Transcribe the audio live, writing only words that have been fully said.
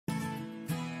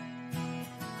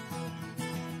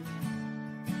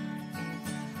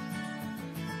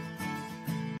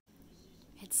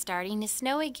starting to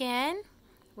snow again.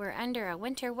 We're under a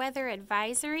winter weather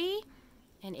advisory,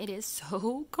 and it is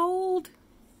so cold.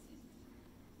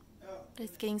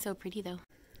 It's getting so pretty though.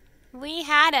 We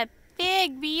had a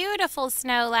big, beautiful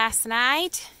snow last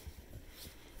night.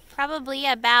 Probably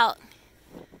about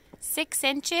 6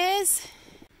 inches.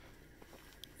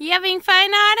 You having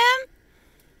fun, Autumn?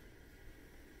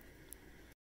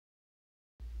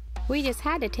 We just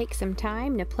had to take some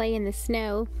time to play in the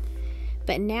snow,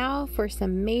 but now for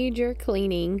some major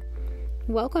cleaning.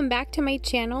 Welcome back to my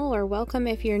channel, or welcome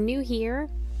if you're new here.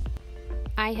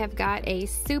 I have got a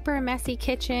super messy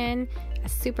kitchen, a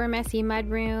super messy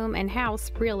mudroom, and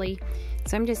house really.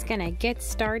 So I'm just gonna get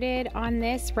started on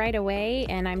this right away,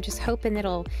 and I'm just hoping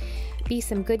it'll be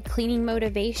some good cleaning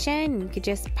motivation. You could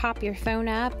just pop your phone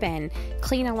up and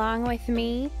clean along with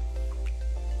me.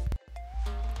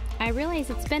 I realize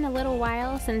it's been a little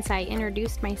while since I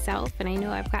introduced myself, and I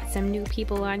know I've got some new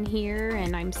people on here,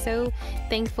 and I'm so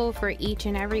thankful for each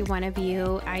and every one of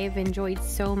you. I have enjoyed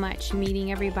so much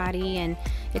meeting everybody, and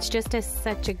it's just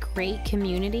such a great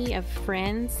community of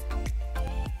friends.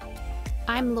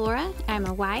 I'm Laura. I'm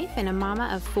a wife and a mama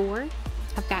of 4.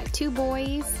 I've got 2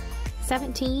 boys,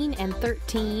 17 and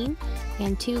 13,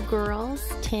 and 2 girls,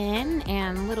 10,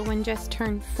 and little one just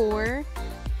turned 4.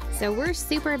 So we're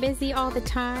super busy all the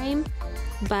time,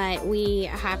 but we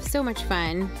have so much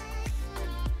fun.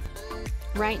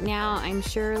 Right now, I'm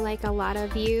sure like a lot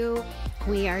of you,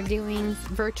 we are doing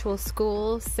virtual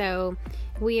school, so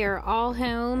we are all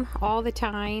home all the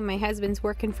time. My husband's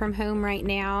working from home right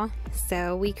now,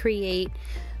 so we create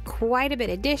quite a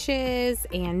bit of dishes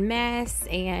and mess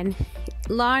and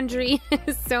laundry,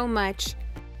 so much.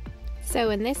 So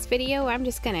in this video, I'm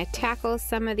just going to tackle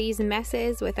some of these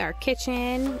messes with our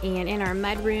kitchen and in our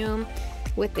mudroom.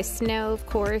 With the snow, of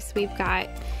course, we've got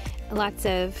lots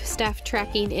of stuff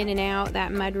trekking in and out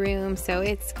that mudroom, so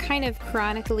it's kind of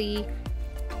chronically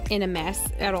in a mess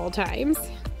at all times.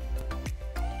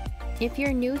 If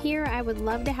you're new here, I would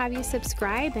love to have you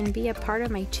subscribe and be a part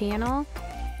of my channel,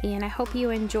 and I hope you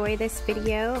enjoy this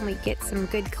video and we get some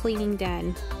good cleaning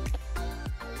done.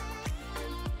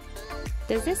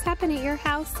 Does this happen at your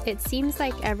house? It seems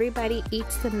like everybody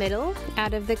eats the middle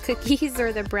out of the cookies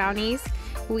or the brownies.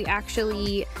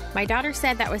 My daughter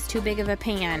said that was too big of a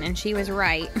pan, and she was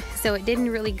right. So it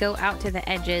didn't really go out to the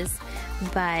edges,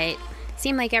 but it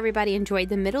seemed like everybody enjoyed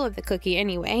the middle of the cookie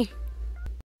anyway.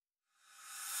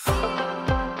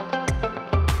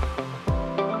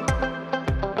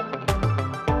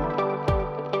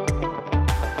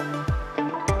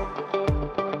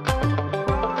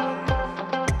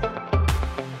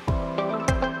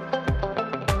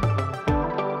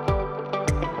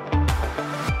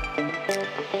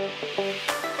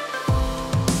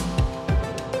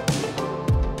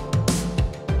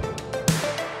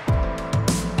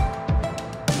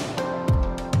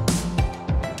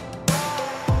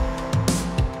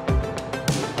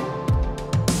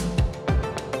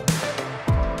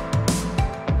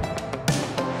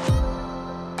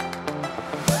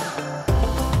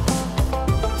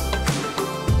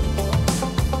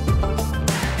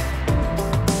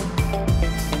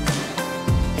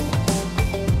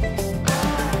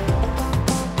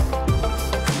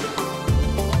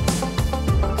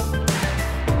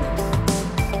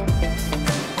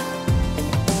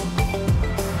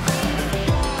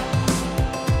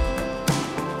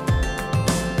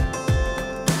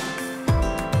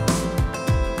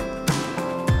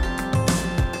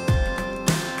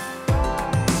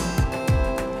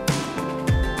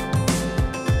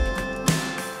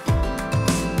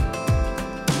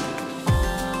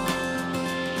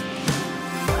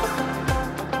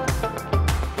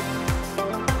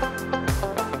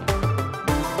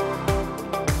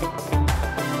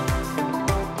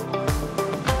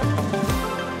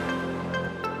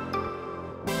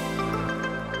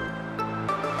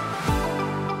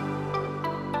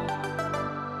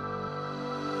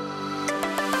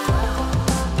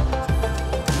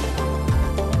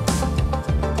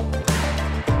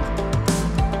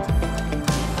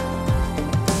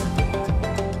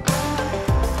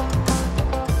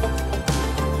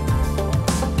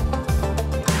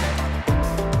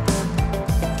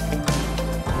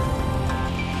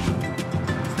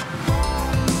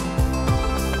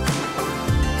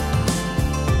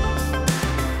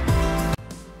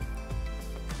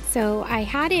 So I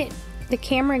had the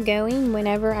camera going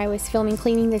whenever I was filming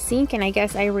cleaning the sink, and I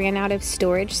guess I ran out of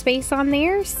storage space on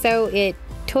there, so it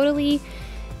totally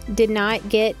did not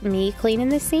get me cleaning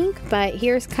the sink. But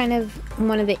here's kind of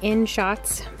one of the end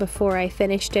shots before I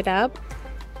finished it up.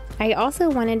 I also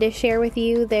wanted to share with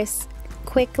you this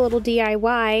quick little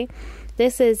DIY.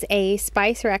 This is a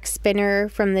spice rack spinner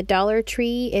from the Dollar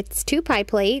Tree. It's 2 pie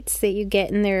plates that you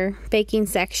get in their baking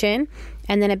section,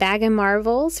 and then a bag of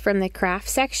marbles from the craft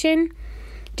section.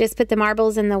 Just put the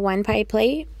marbles in the 1 pie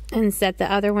plate and set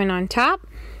the other one on top,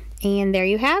 and there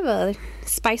you have a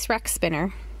spice rack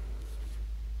spinner.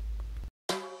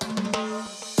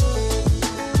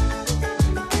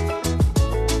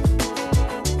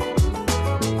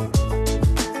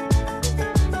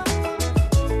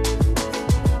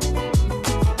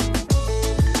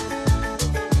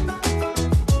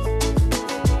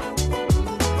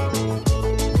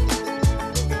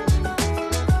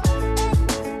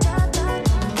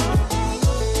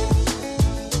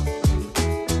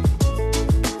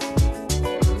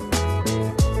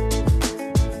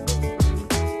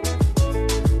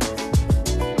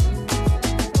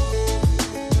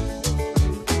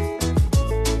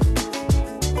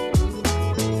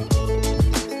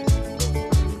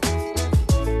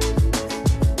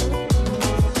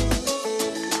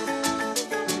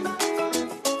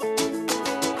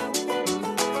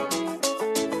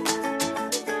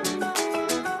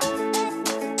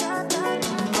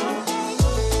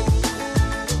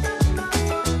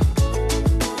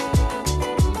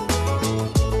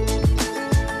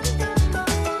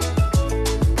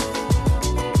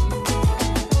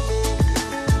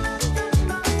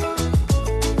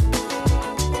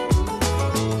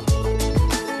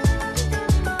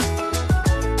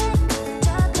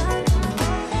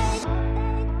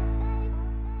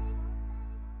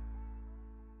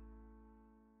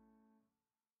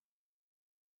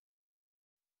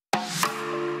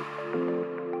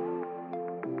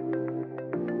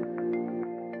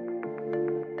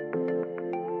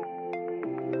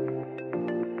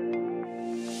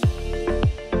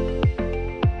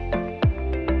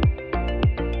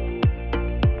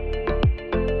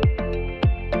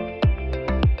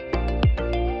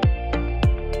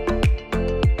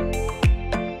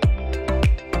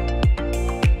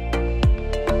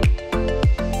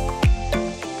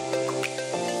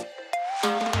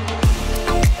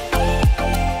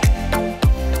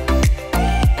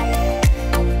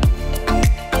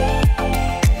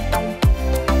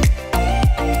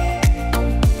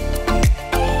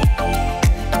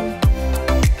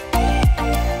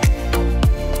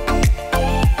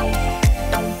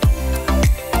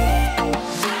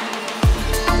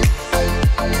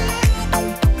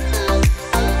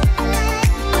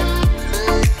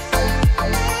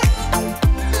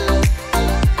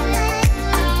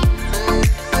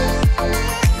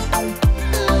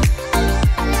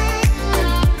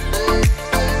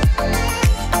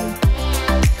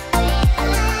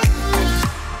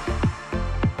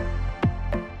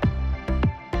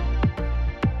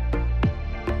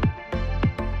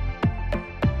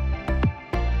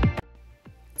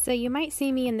 So you might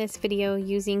see me in this video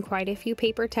using quite a few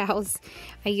paper towels.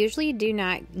 I usually do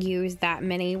not use that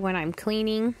many when I'm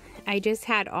cleaning. I just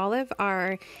had all of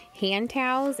our hand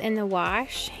towels in the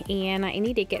wash, and I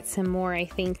need to get some more, I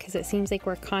think, because it seems like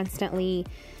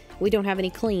we don't have any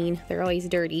clean. They're always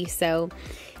dirty, so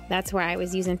that's why I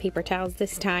was using paper towels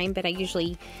this time, but I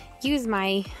usually use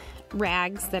my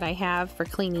rags that I have for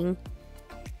cleaning.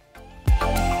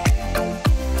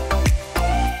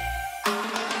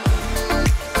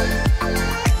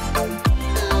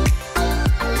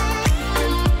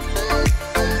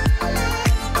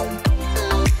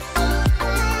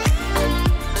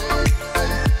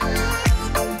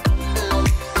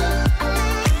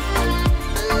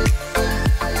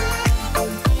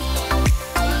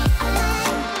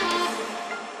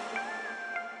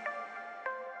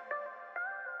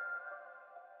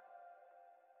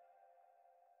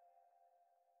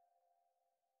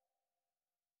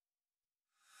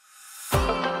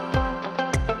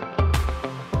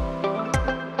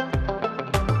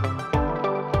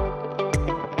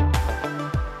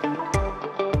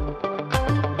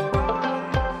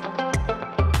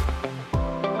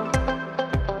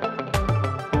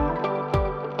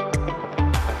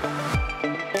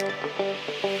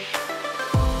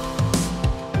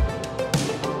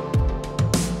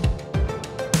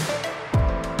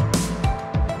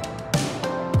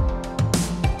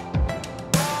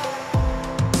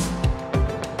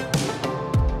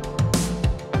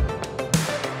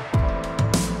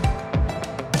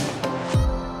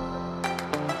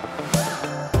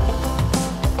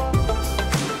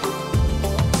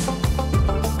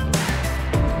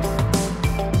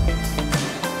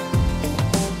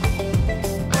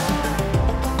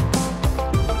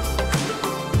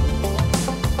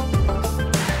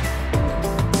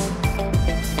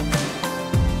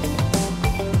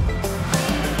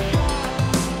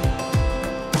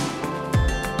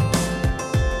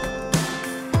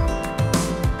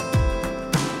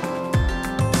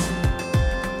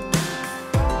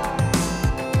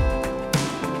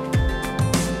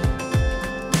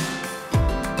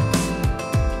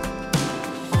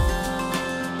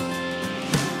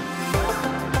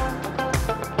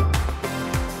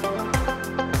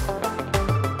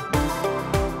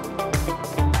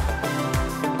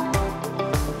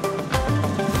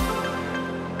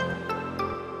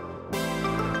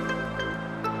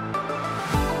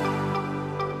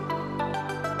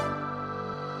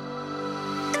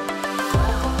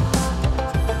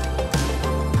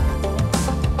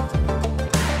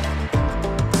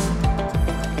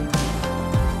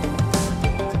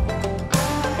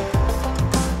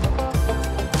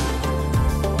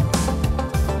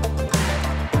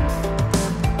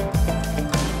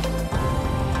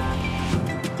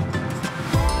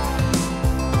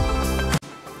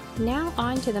 Now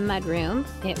on to the mudroom.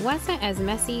 It wasn't as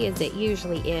messy as it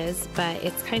usually is, but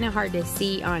it's kind of hard to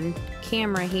see on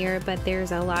camera here, but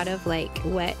there's a lot of like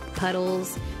wet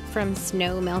puddles from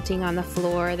snow melting on the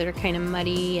floor that are kind of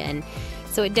muddy, and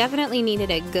so it definitely needed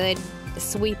a good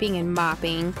sweeping and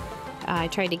mopping. I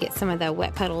tried to get some of the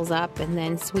wet puddles up and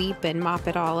then sweep and mop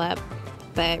it all up,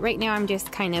 but right now I'm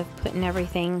just kind of putting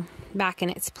everything back in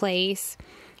its place.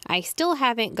 I still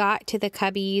haven't got to the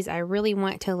cubbies. I really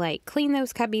want to like clean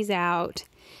those cubbies out.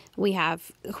 We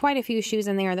have quite a few shoes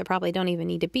in there that probably don't even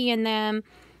need to be in them,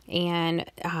 and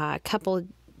a couple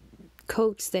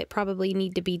coats that probably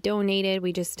need to be donated.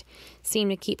 We just seem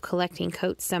to keep collecting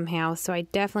coats somehow, so I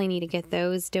definitely need to get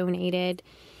those donated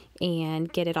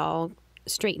and get it all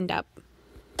straightened up.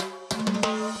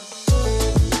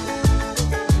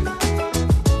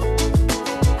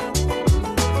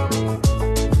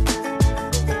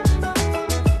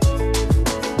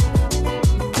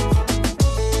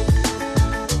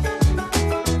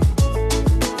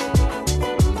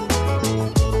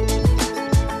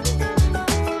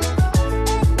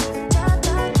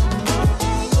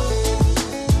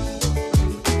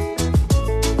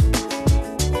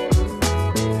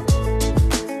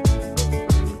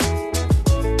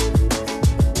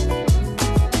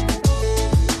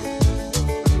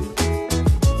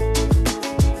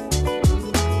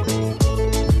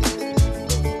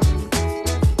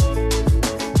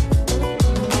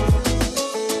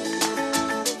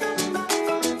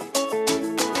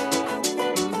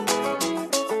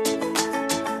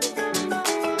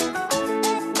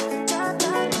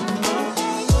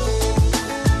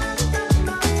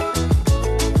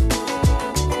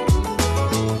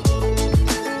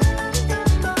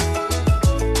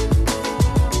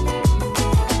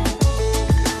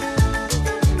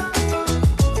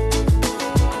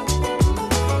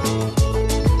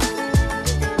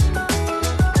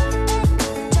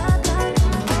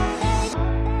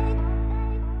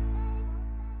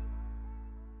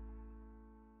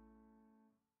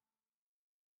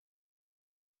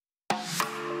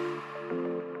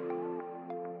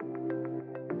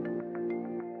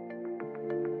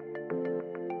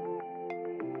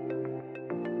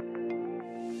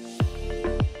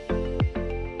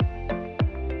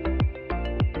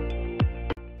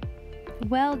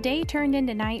 Well, day turned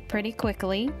into night pretty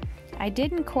quickly. I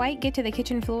didn't quite get to the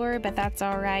kitchen floor, but that's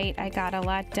all right. I got a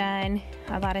lot done,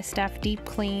 a lot of stuff deep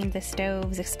cleaned, the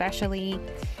stoves especially,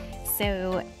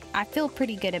 so I feel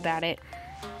pretty good about it.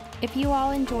 If you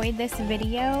all enjoyed this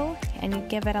video, and you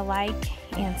give it a like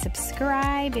and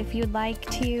subscribe if you'd like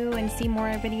to and see more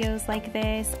videos like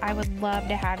this, I would love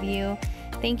to have you.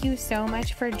 Thank you so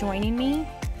much for joining me.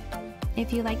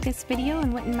 If you like this video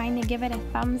and wouldn't mind to give it a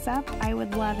thumbs up, I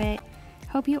would love it.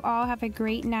 Hope you all have a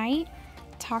great night.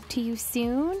 Talk to you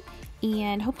soon,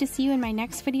 and hope to see you in my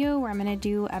next video where I'm going to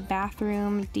do a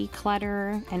bathroom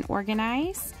declutter and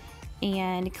organize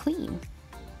and clean.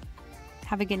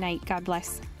 Have a good night. God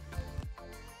bless.